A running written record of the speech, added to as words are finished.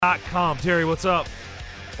TheFanDuel.com. Terry, what's up?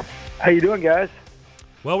 How you doing, guys?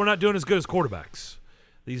 Well, we're not doing as good as quarterbacks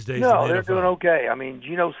these days. No, in the they're NFL. doing okay. I mean,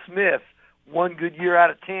 Geno Smith, one good year out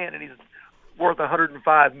of 10, and he's worth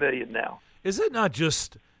 $105 million now. Is it not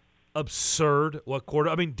just absurd what quarter?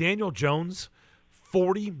 I mean, Daniel Jones,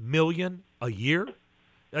 $40 million a year.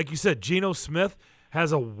 Like you said, Geno Smith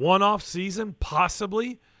has a one-off season,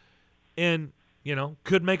 possibly, and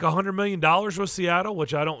could make $100 million with Seattle,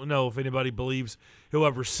 which I don't know if anybody believes he'll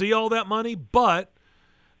ever see all that money. But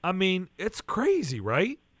I mean, it's crazy,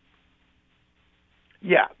 right?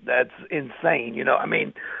 Yeah, that's insane.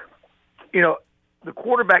 The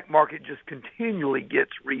quarterback market just continually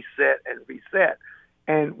gets reset and reset.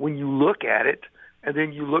 And when you look at it, and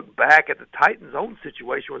then you look back at the Titans' own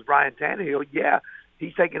situation with Ryan Tannehill, yeah,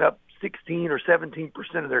 he's taking up 16 or 17%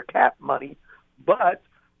 of their cap money. But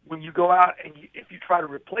when you go out and if you try to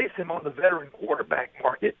replace him on the veteran quarterback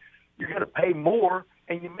market, you're going to pay more,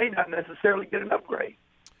 and you may not necessarily get an upgrade.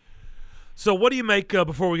 So what do you make,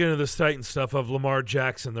 before we get into this Titan stuff, of Lamar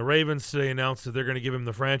Jackson? The Ravens today announced that they're going to give him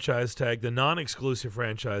the franchise tag, the non-exclusive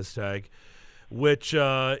franchise tag, which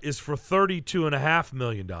is for $32.5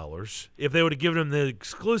 million. If they would have given him the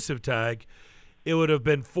exclusive tag, it would have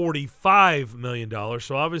been $45 million.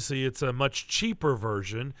 So obviously it's a much cheaper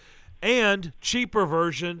version, and cheaper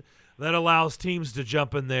version that allows teams to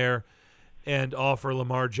jump in there and offer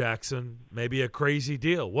Lamar Jackson maybe a crazy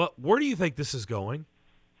deal. Where do you think this is going?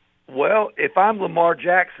 Well, if I'm Lamar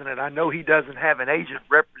Jackson, and I know he doesn't have an agent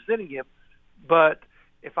representing him, but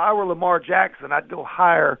if I were Lamar Jackson, I'd go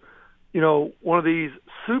hire, one of these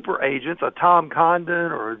super agents, a Tom Condon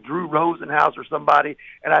or a Drew Rosenhaus or somebody,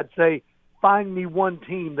 and I'd say, find me one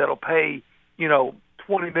team that'll pay,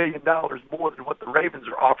 $20 million more than what the Ravens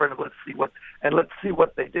are offering, and let's see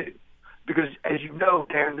what they do. Because as you know,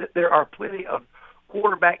 Darren, there are plenty of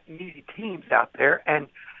quarterback needy teams out there, and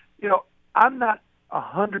I'm not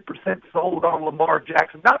 100% sold on Lamar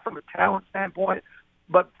Jackson, not from a talent standpoint,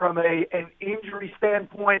 but from an injury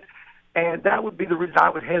standpoint, and that would be the reason I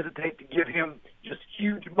would hesitate to give him just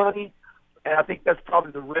huge money, and I think that's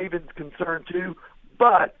probably the Ravens' concern too.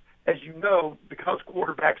 But as you know, because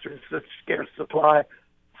quarterbacks are in such scarce supply,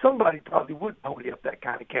 somebody probably would pony up that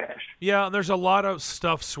kind of cash. Yeah, and there's a lot of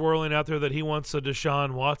stuff swirling out there that he wants a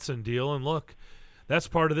Deshaun Watson deal, and look, that's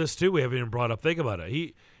part of this too. We haven't even brought up. Think about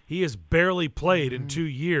it. He has barely played in 2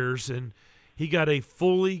 years, and he got a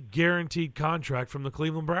fully guaranteed contract from the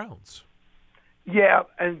Cleveland Browns. Yeah,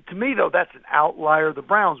 and to me, though, that's an outlier. The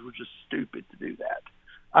Browns were just stupid to do that.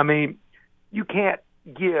 I mean, you can't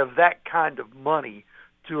give that kind of money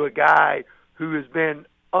to a guy who has been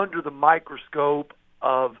under the microscope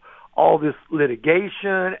of all this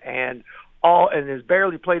litigation and has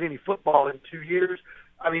barely played any football in 2 years.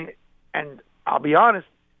 I mean, and I'll be honest,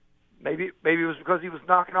 maybe it was because he was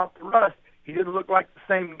knocking off the rust. He didn't look like the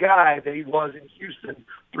same guy that he was in Houston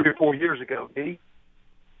 3 or 4 years ago, did he?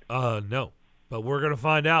 No. But we're going to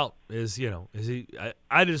find out is he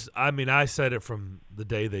I said it from the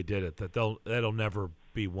day they did it that that'll never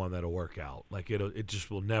be one that'll work out. Like it just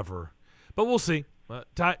will never. But we'll see.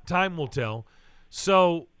 Time will tell.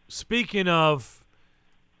 So speaking of,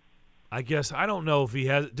 I guess I don't know if he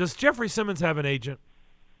has. Does Jeffrey Simmons have an agent?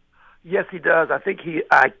 Yes, he does. I think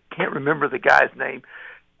I can't remember the guy's name.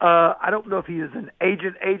 I don't know if he is an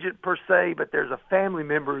agent per se, but there's a family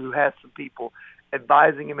member who has some people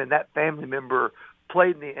advising him, and that family member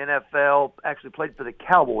played in the NFL, actually played for the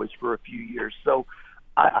Cowboys for a few years. So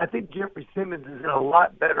I think Jeffrey Simmons is in a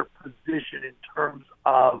lot better position in terms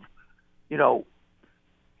of,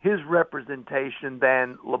 his representation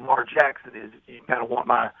than Lamar Jackson is. You kind of want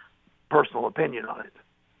my personal opinion on it.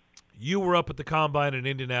 You were up at the Combine in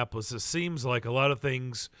Indianapolis. It seems like a lot of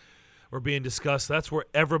things were being discussed. That's where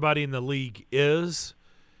everybody in the league is.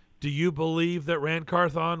 Do you believe that Rand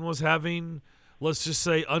Carthon was having, let's just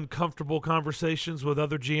say, uncomfortable conversations with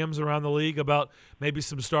other GMs around the league about maybe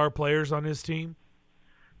some star players on his team?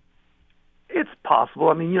 It's possible.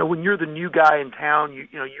 I mean, when you're the new guy in town, you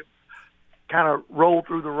kind of roll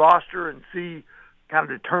through the roster and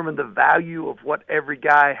kind of determine the value of what every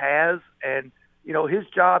guy has. And, his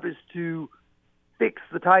job is to fix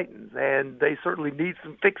the Titans, and they certainly need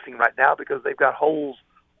some fixing right now because they've got holes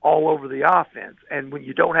all over the offense. And when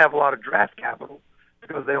you don't have a lot of draft capital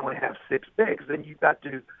because they only have 6 picks, then you've got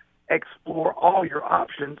to explore all your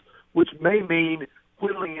options, which may mean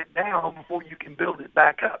whittling it down before you can build it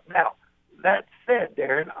back up. Now, that said,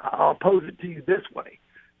 Darren, I'll pose it to you this way.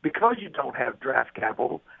 Because you don't have draft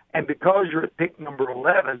capital and because you're at pick number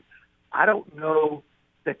 11, I don't know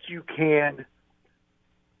that you can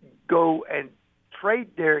go and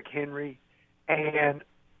trade Derrick Henry and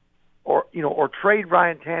or trade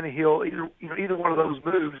Ryan Tannehill, either one of those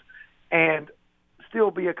moves, and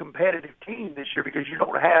still be a competitive team this year because you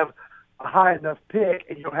don't have a high enough pick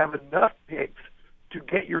and you don't have enough picks to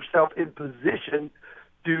get yourself in position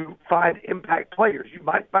to find impact players. You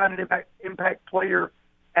might find an impact player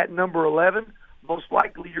at number 11. Most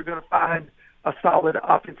likely you're going to find a solid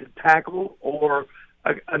offensive tackle or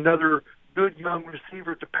another good young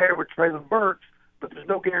receiver to pair with Treylon Burks, but there's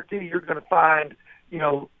no guarantee you're going to find,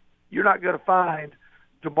 you're not going to find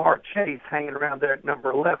Jamar Chase hanging around there at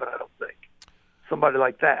number 11, I don't think. Somebody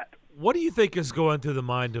like that. What do you think is going through the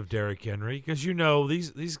mind of Derrick Henry? Because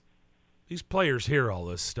these players hear all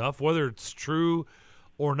this stuff, whether it's true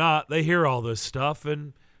or not. They hear all this stuff,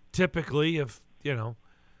 and typically, if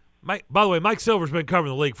by the way, Mike Silver's been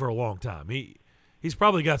covering the league for a long time. He's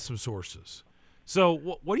probably got some sources.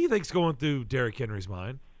 So, what do you think's going through Derrick Henry's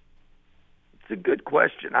mind? It's a good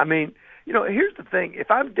question. I mean, here's the thing: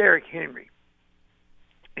 if I'm Derrick Henry,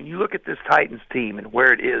 and you look at this Titans team and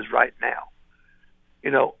where it is right now,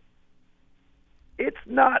 it's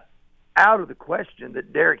not out of the question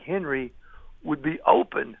that Derrick Henry would be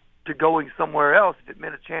open to going somewhere else if it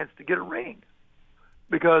meant a chance to get a ring.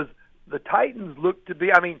 Because the Titans look to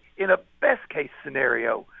be, in a best-case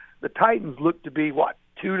scenario, the Titans look to be,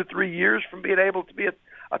 2 to 3 years from being able to be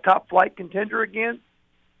a top-flight contender again?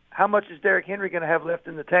 How much is Derrick Henry going to have left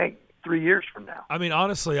in the tank 3 years from now?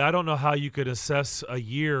 Honestly, I don't know how you could assess a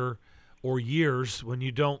year or years when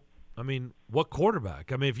you don't what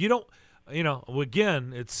quarterback? If you don't,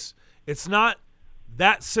 again, it's not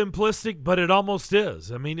that simplistic, but it almost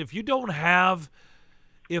is. If they don't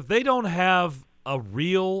have a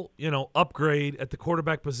real, upgrade at the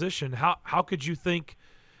quarterback position, how could you think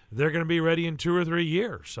they're going to be ready in 2 or 3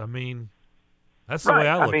 years? That's the way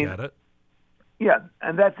I look at it. Yeah,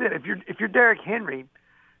 and that's it. If you're Derrick Henry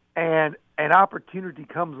and an opportunity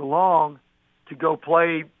comes along to go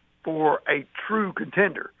play for a true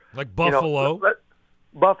contender, like Buffalo,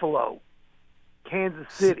 Buffalo,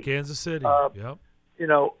 Kansas City, yep.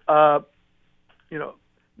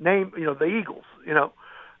 Name the Eagles.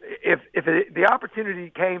 If the opportunity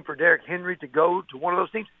came for Derrick Henry to go to one of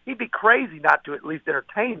those teams, he'd be crazy not to at least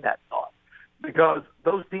entertain that thought, because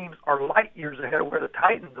those teams are light years ahead of where the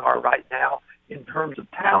Titans are right now in terms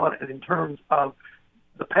of talent and in terms of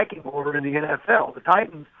the pecking order in the NFL. The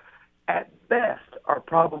Titans, at best, are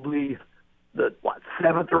probably the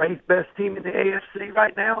 7th or 8th best team in the AFC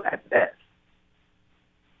right now, at best.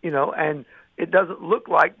 And it doesn't look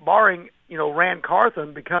like, barring Rand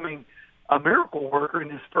Carthon becoming a miracle worker in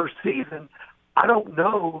his first season, I don't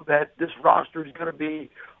know that this roster is going to be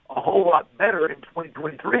a whole lot better in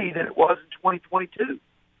 2023 than it was in 2022.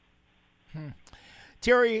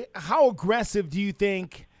 Terry, how aggressive do you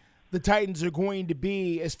think the Titans are going to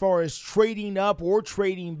be as far as trading up or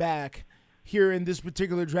trading back here in this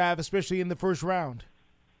particular draft, especially in the first round?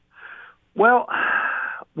 Well,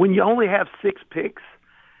 when you only have 6 picks,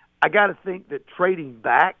 I got to think that trading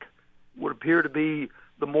back would appear to be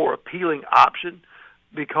the more appealing option,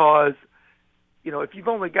 because if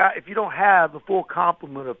you don't have the full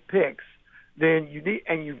complement of picks, then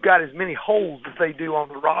you've got as many holes as they do on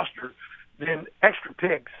the roster, then extra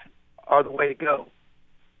picks are the way to go.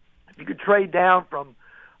 If you could trade down from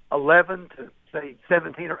 11 to say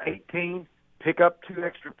 17 or 18, pick up 2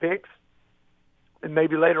 extra picks, and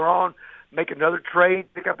maybe later on make another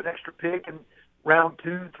trade, pick up an extra pick in round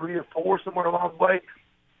 2, 3, or 4, somewhere along the way.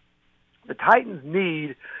 The Titans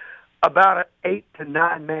need about an 8 to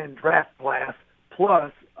 9 man draft class,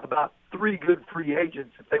 plus about 3 good free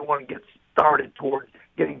agents if they want to get started towards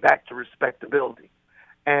getting back to respectability.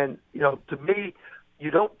 And to me,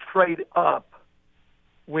 you don't trade up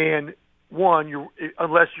when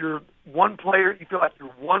unless you're one player, you feel like you're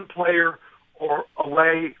one player or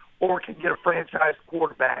away, or can get a franchise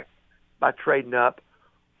quarterback by trading up,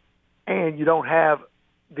 and you don't have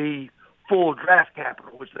the full draft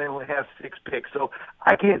capital, which they only have 6 picks. So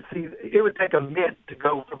I can't see – it would take a mint to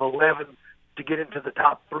go from 11 to get into the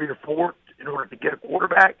top 3 or 4 in order to get a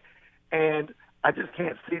quarterback, and I just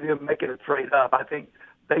can't see them making a trade up. I think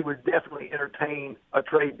they would definitely entertain a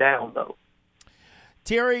trade down, though.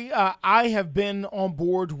 Terry, I have been on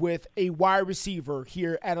board with a wide receiver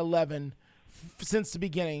here at 11 since the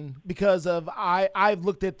beginning, because of I've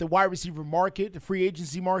looked at the wide receiver market, the free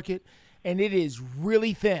agency market, and it is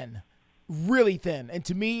really thin. Really thin. And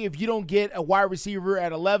to me, if you don't get a wide receiver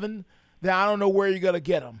at 11, then I don't know where you're going to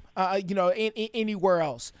get them, anywhere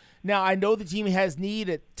else. Now, I know the team has need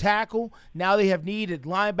at tackle. Now they have need at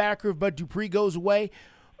linebacker if Bud Dupree goes away.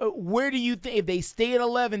 Where do you think, if they stay at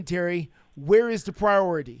 11, Terry, where is the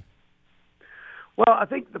priority? Well, I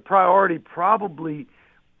think the priority probably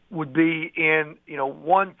would be in,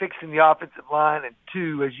 one, fixing the offensive line, and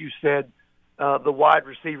two, as you said, the wide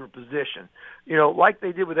receiver position. Like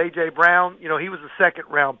they did with A.J. Brown, he was a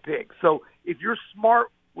second-round pick. So if you're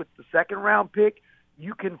smart with the second-round pick,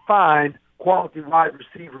 you can find quality wide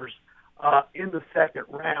receivers in the second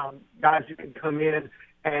round, guys who can come in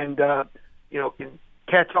and, can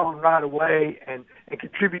catch on right away and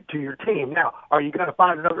contribute to your team. Now, are you going to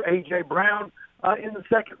find another A.J. Brown in the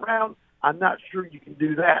second round? I'm not sure you can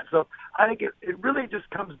do that. So I think it really just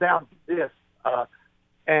comes down to this.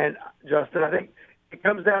 And, Justin, I think it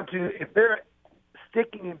comes down to if they're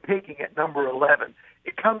sticking and picking at number 11,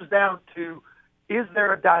 it comes down to, is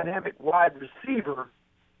there a dynamic wide receiver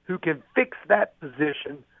who can fix that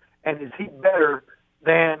position, and is he better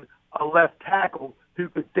than a left tackle who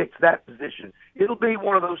could fix that position? It'll be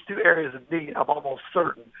one of those two areas of need, I'm almost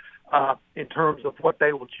certain, in terms of what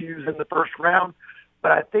they will choose in the first round.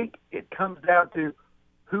 But I think it comes down to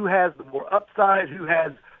who has the more upside, who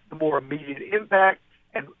has the more immediate impact,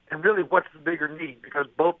 and really what's the bigger need, because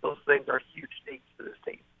both those things are huge needs for this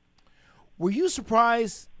team. Were you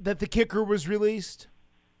surprised that the kicker was released?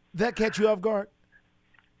 Did that catch you off guard?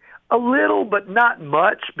 A little, but not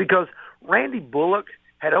much, because Randy Bullock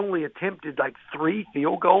had only attempted like 3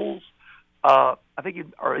 field goals. I think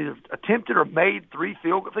either attempted or made 3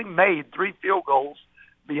 field goals. I think made 3 field goals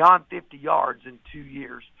beyond 50 yards in 2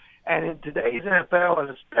 years. And in today's NFL, and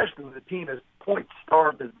especially with a team as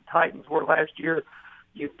point-starved as the Titans were last year,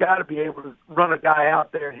 you've got to be able to run a guy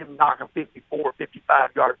out there and him knock a 54,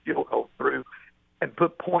 55-yard field goal through and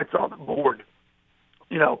put points on the board.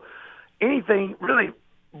 Anything really,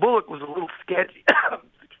 Bullock was a little sketchy.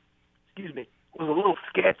 Excuse me, was a little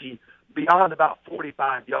sketchy beyond about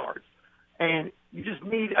 45 yards. And you just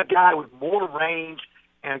need a guy with more range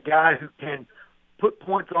and a guy who can put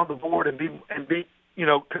points on the board and be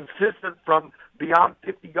consistent from beyond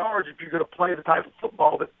 50 yards if you're going to play the type of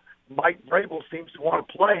football that Mike Vrabel seems to want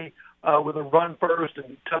to play with a run first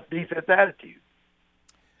and tough defense attitude.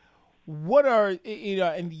 What are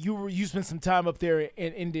and you spent some time up there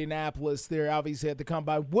in Indianapolis there, obviously at the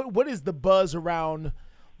Combine. What is the buzz around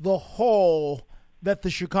the haul that the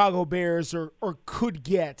Chicago Bears or could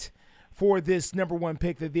get for this number 1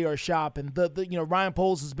 pick that they are shopping? Ryan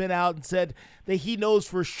Poles has been out and said that he knows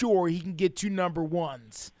for sure he can get 2 number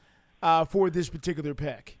 1s for this particular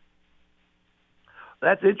pick.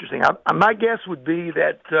 That's interesting. My guess would be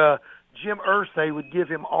that Jim Irsay would give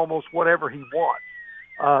him almost whatever he wants.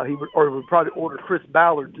 He would probably order Chris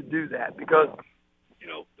Ballard to do that, because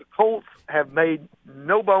the Colts have made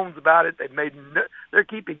no bones about it. They're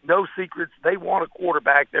keeping no secrets. They want a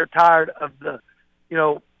quarterback. They're tired of the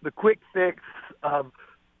quick fix of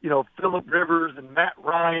Phillip Rivers and Matt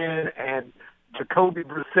Ryan and Jacoby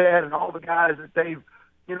Brissett and all the guys that they've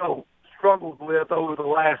struggled with over the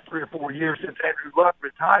last 3 or 4 years since Andrew Luck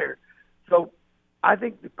retired. So I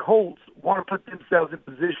think the Colts want to put themselves in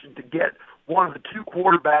position to get one of the 2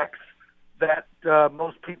 quarterbacks that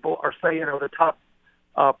most people are saying are the top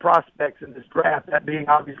prospects in this draft, that being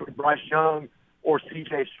obviously Bryce Young or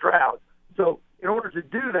C.J. Stroud. So in order to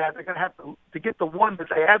do that, they're going to have to get the one that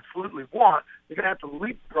they absolutely want, they're going to have to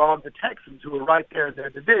leapfrog the Texans, who are right there in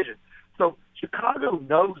their division. So Chicago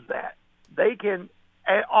knows that. They can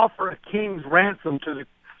offer a king's ransom to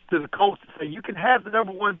the Colts to say, you can have the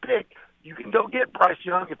number 1 pick. You can go get Bryce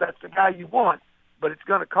Young if that's the guy you want, but it's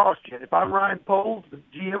going to cost you. And if I'm Ryan Poles, the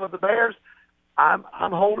GM of the Bears, I'm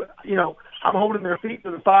holding their feet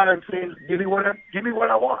to the fire and saying, give me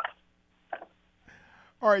what I want.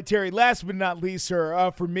 All right, Terry, last but not least,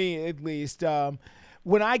 sir, for me at least,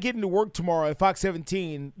 when I get into work tomorrow at Fox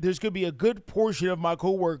 17, there's going to be a good portion of my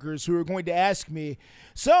coworkers who are going to ask me,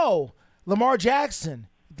 so, Lamar Jackson,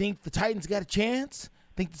 think the Titans got a chance?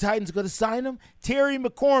 Think the Titans are going to sign him? Terry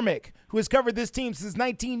McCormick, who has covered this team since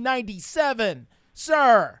 1997.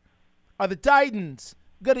 Sir, are the Titans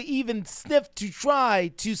going to even sniff to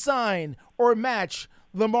try to sign or match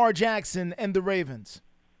Lamar Jackson and the Ravens?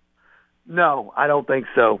 No, I don't think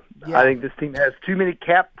so. Yeah. I think this team has too many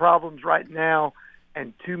cap problems right now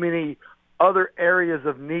and too many other areas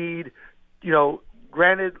of need.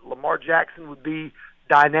 Granted, Lamar Jackson would be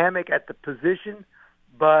dynamic at the position,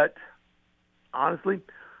 but honestly,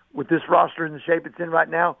 with this roster in the shape it's in right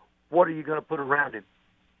now, what are you going to put around him?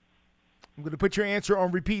 I'm going to put your answer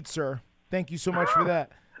on repeat, sir. Thank you so much for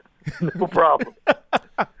that. No problem.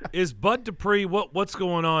 Is Bud Dupree, what's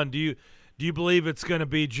going on? Do you believe it's going to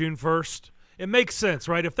be June 1st? It makes sense,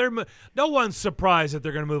 right? If no one's surprised that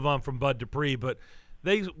they're going to move on from Bud Dupree, but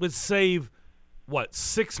they would save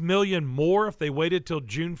 $6 million more if they waited till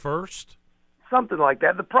June 1st? Something like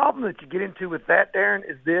that. The problem that you get into with that, Darren,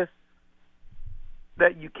 is this: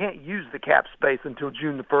 that you can't use the cap space until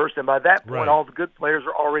June the 1st, and by that point, Right. all the good players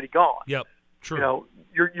are already gone. Yep, true. You know,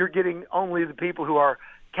 you're getting only the people who are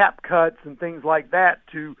cap cuts and things like that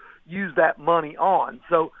to use that money on.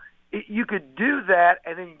 So you could do that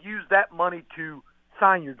and then use that money to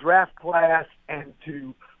sign your draft class and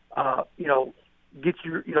to,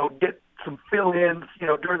 get some fill-ins,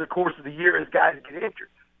 during the course of the year as guys get injured.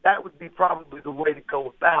 That would be probably the way to go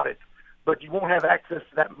about it. But you won't have access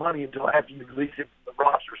to that money until after you release it from the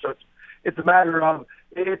roster. So it's a matter of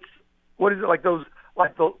what is it like those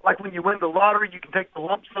like when you win the lottery, you can take the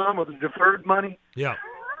lump sum or the deferred money. Yeah,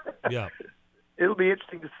 yeah. It'll be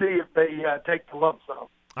interesting to see if they take the lump sum.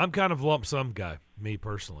 I'm kind of a lump sum guy, me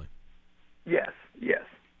personally. Yes.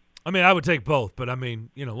 I mean, I would take both, but I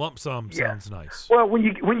mean, lump sum sounds nice. Well, when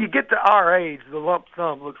you get to our age, the lump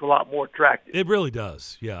sum looks a lot more attractive. It really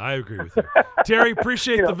does. Yeah, I agree with you. Terry,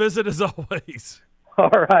 appreciate the visit as always.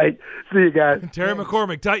 All right. See you guys. Terry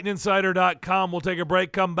McCormick, TitanInsider.com. We'll take a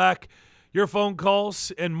break, come back. Your phone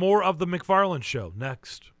calls and more of the McFarland Show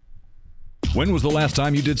next. When was the last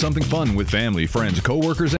time you did something fun with family, friends, coworkers,